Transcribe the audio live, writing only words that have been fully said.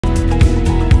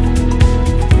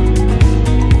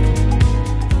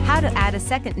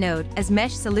second node as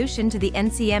mesh solution to the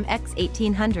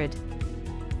NCM-X1800.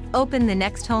 Open the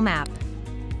Nexxt Home app.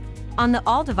 On the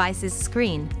All Devices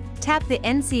screen, tap the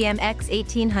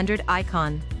NCM-X1800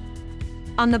 icon.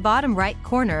 On the bottom right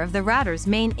corner of the router's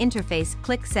main interface,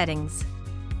 click Settings.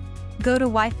 Go to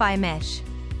Wi-Fi Mesh.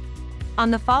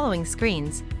 On the following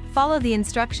screens, follow the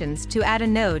instructions to add a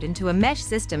node into a mesh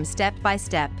system step by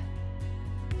step.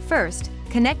 First,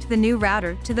 connect the new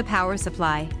router to the power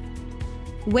supply.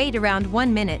 Wait around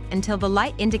 1 minute until the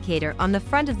light indicator on the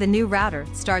front of the new router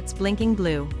starts blinking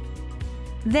blue.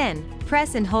 Then,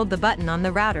 press and hold the button on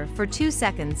the router for 2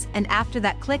 seconds, and after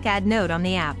that click Add Node on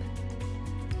the app.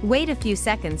 Wait a few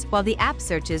seconds while the app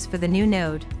searches for the new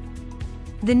node.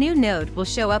 The new node will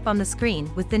show up on the screen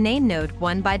with the name Node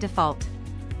 1 by default.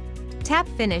 Tap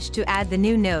Finish to add the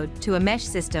new node to a mesh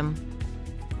system.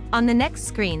 On the next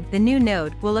screen, the new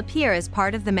node will appear as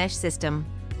part of the mesh system.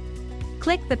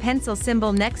 Click the pencil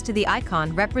symbol next to the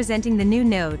icon representing the new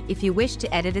node if you wish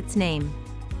to edit its name.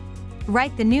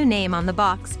 Write the new name on the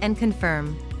box and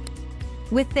confirm.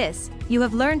 With this, you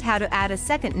have learned how to add a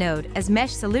second node as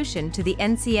mesh solution to the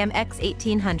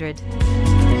NCM-X1800.